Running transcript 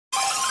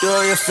Do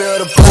you feel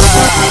the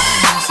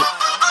vibes?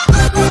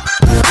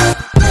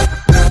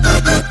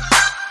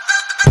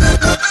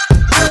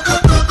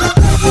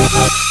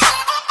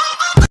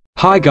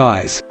 Hi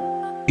guys.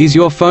 Is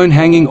your phone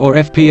hanging or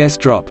FPS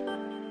drop?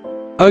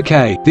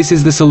 Okay, this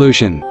is the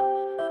solution.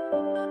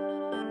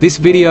 This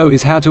video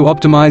is how to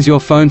optimize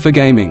your phone for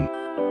gaming.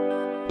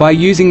 By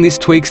using this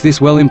tweaks, this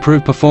will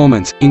improve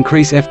performance,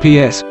 increase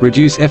FPS,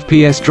 reduce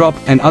FPS drop,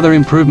 and other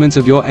improvements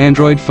of your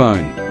Android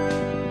phone.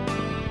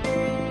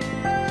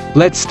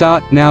 Let's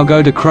start. Now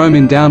go to Chrome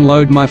and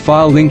download my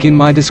file, link in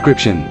my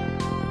description.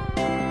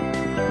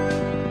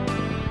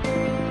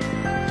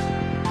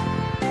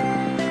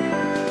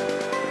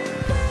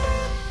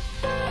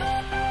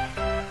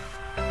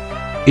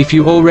 If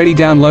you already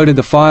downloaded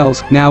the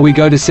files, now we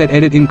go to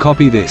SETEDIT and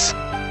copy this.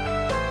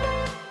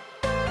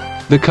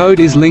 The code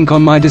is link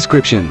on my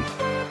description.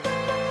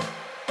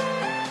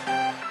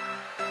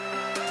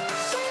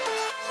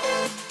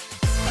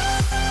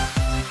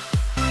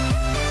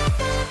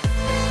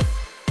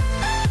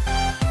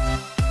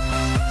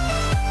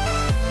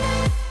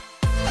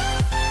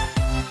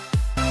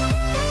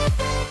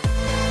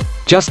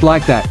 Just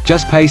like that,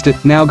 just paste it.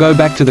 Now go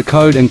back to the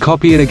code and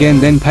copy it again,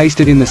 then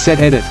paste it in the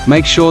SETEDIT.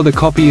 Make sure the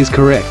copy is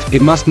correct,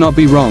 it must not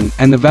be wrong,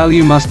 and the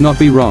value must not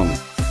be wrong.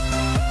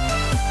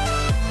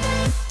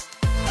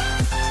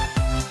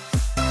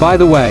 By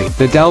the way,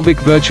 the Dalvik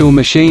Virtual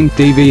Machine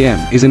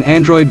 (DVM) is an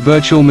Android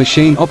virtual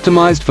machine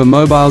optimized for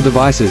mobile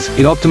devices.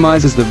 It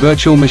optimizes the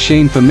virtual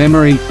machine for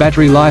memory,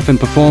 battery life and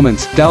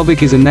performance.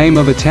 Dalvik is a name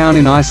of a town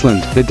in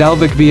Iceland. The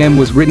Dalvik VM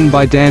was written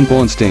by Dan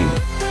Bornstein.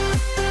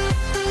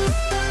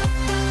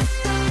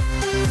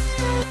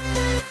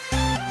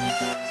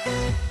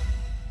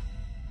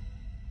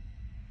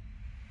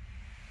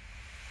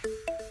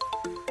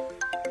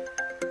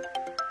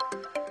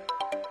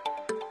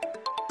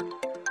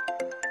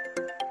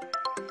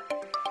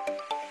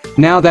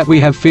 Now that we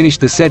have finished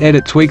the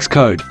SETEDIT tweaks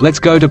code, let's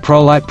go to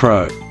Prolite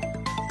Pro.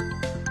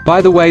 By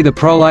the way, the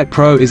Prolite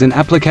Pro is an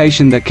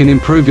application that can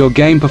improve your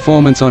game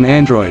performance on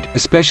Android,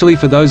 especially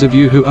for those of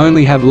you who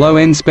only have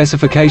low-end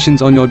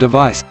specifications on your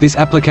device. This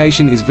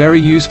application is very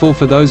useful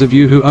for those of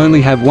you who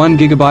only have 1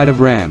 GB of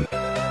RAM.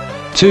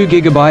 2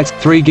 GB,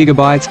 3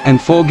 GB,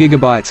 and 4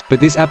 GB, but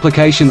this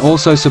application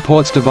also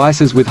supports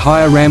devices with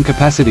higher RAM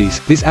capacities.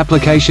 This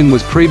application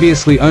was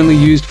previously only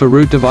used for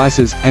root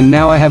devices, and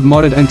now I have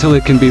modded until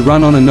it can be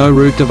run on a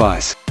no-root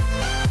device.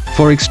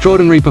 For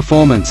extraordinary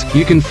performance,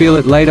 you can feel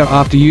it later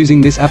after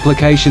using this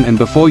application and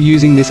before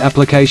using this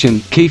application.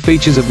 Key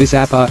features of this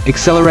app are: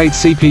 accelerate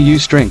CPU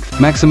strength,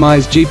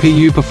 maximize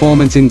GPU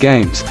performance in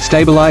games,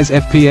 stabilize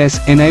FPS,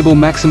 enable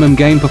maximum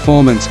game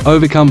performance,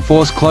 overcome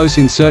force close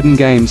in certain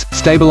games,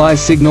 stabilize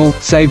signal,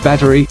 save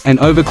battery, and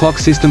overclock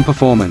system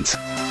performance.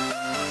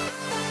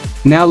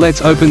 Now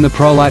let's open the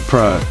Prolite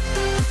Pro.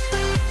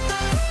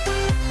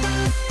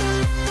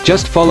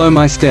 Just follow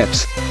my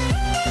steps.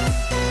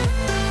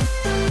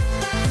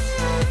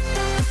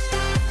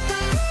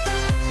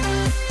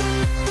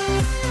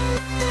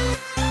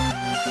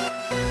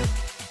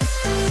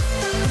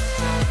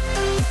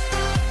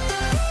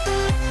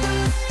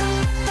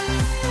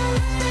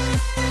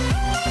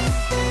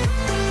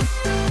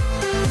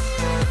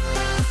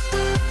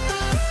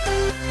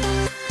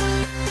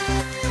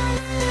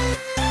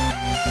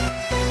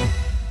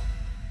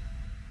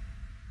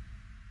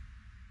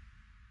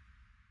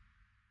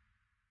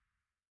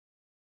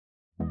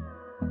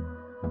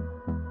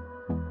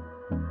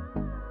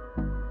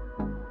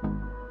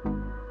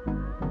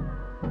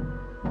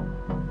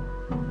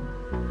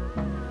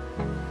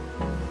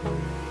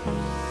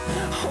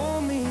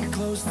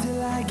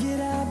 Till I get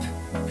up,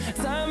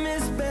 time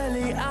is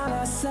barely on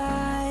our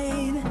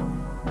side.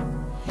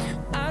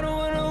 I don't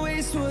wanna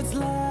waste what's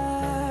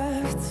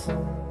left.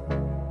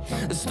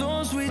 The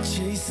storms we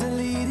chase are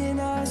leading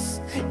us,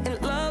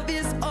 and love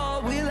is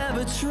all we'll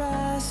ever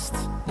trust.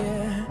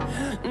 Yeah,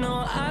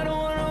 no, I don't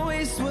wanna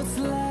waste what's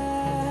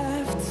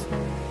left.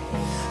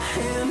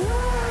 And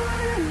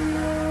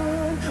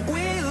on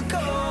we'll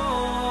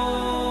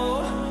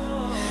go,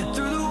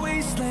 through the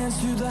wastelands,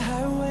 through the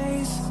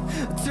highways,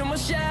 till my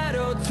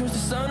shadow turns to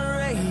sun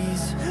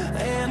rays.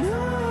 And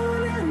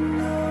on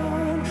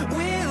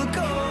we'll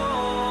go,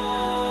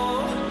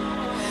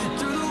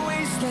 through the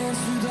wastelands,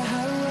 through the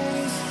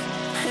highways.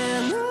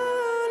 And on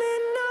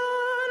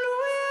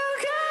we'll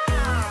go.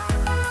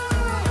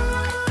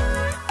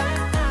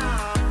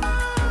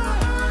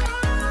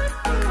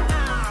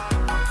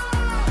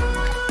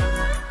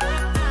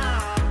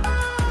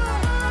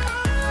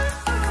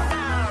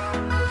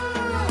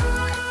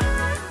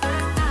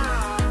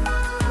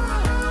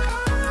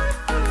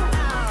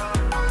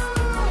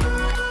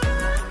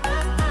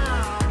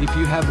 If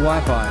you have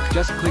Wi-Fi,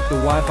 just click the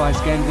Wi-Fi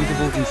scan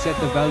interval and set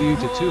the value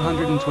to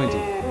 220.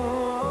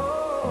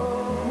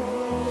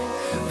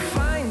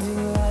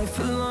 Finding life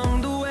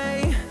along the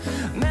way,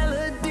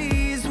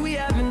 melodies we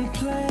haven't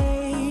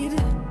played.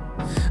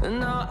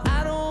 No,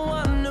 I don't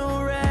want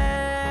no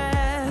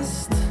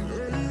rest.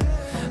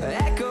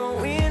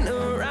 Echoing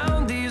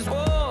around these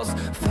walls,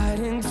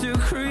 fighting to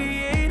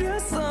create a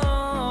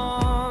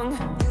song.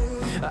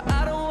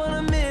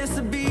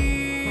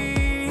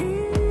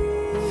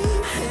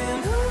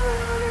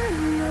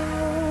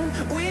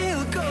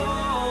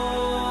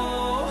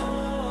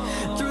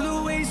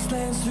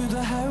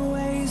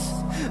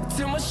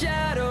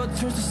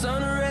 turns to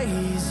sun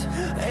rays,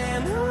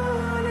 and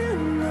on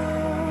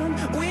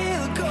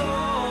we'll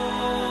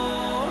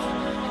go,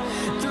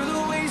 through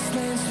the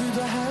wastelands, through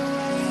the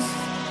highways,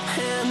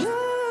 and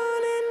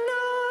on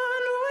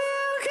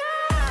we'll go.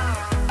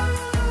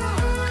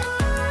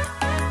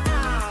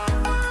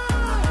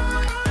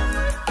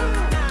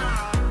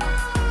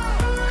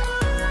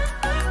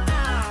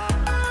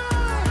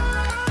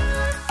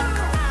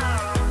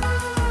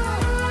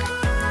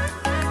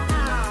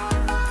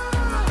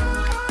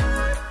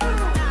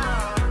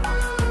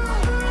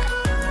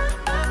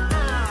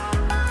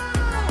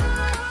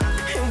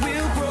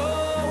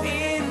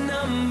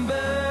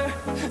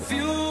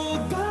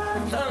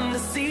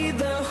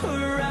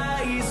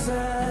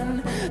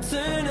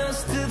 Turn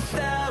us to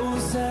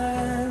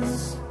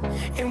thousands,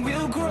 and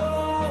we'll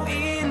grow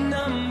in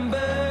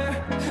number,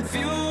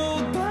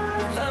 fueled by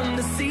them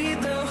to see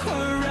the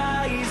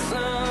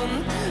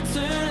horizon.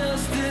 Turn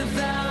us to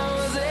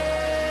thousands,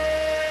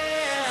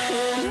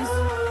 and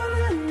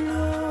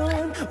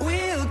on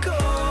we'll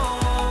go,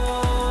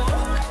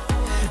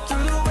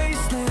 through the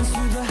wastelands,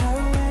 through the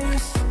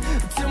highways,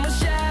 till my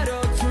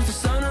shadow turns to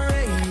sun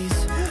rays,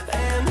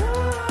 and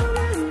on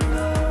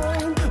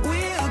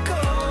we'll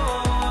go,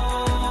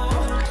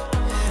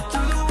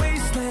 through the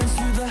wastelands,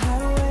 through the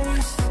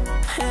highways,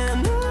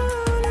 and on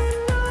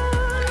we'll go.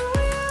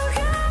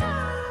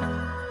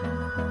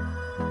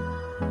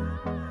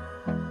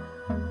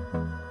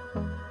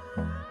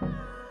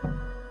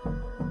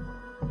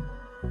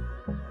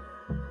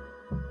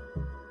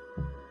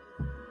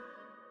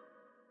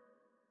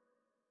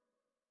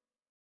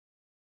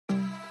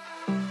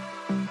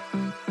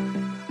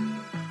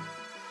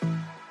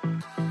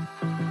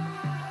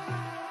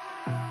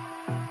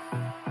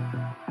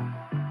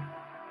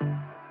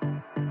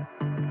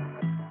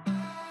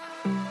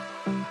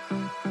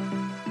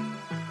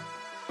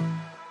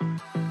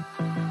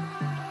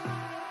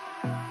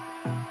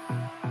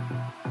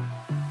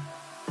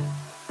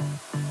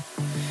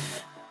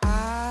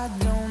 I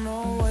don't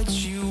know what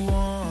you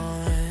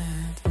want.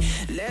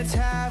 Let's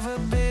have a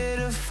bit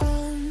of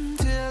fun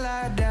till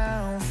I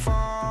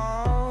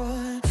downfall.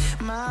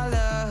 My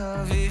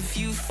love, if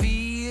you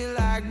feel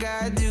like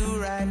I do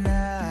right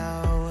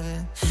now,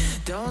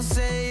 don't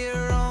say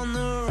you're on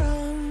the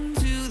run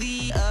to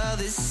the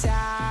other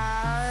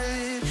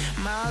side,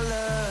 my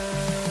love.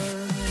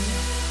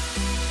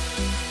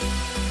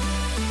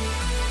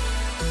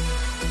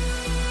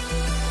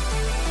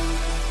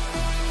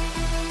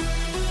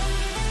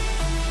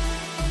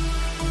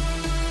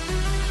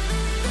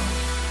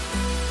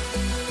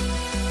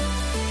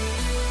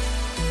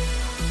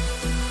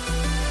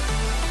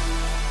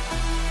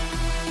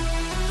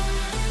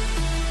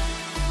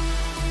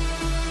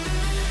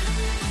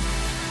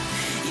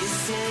 You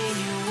say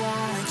you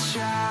wanna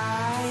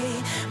try,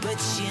 but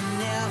you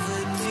never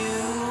do.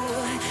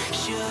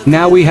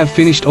 Now we have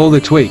finished all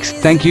the tweaks.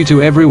 Thank you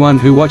to everyone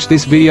who watched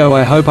this video.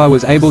 I hope I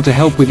was able to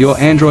help with your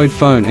Android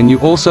phone, and you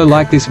also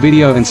like this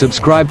video and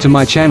subscribe to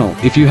my channel.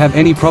 If you have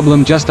any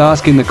problem, just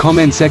ask in the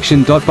comment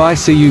section. Bye.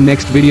 See you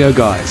next video,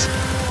 guys.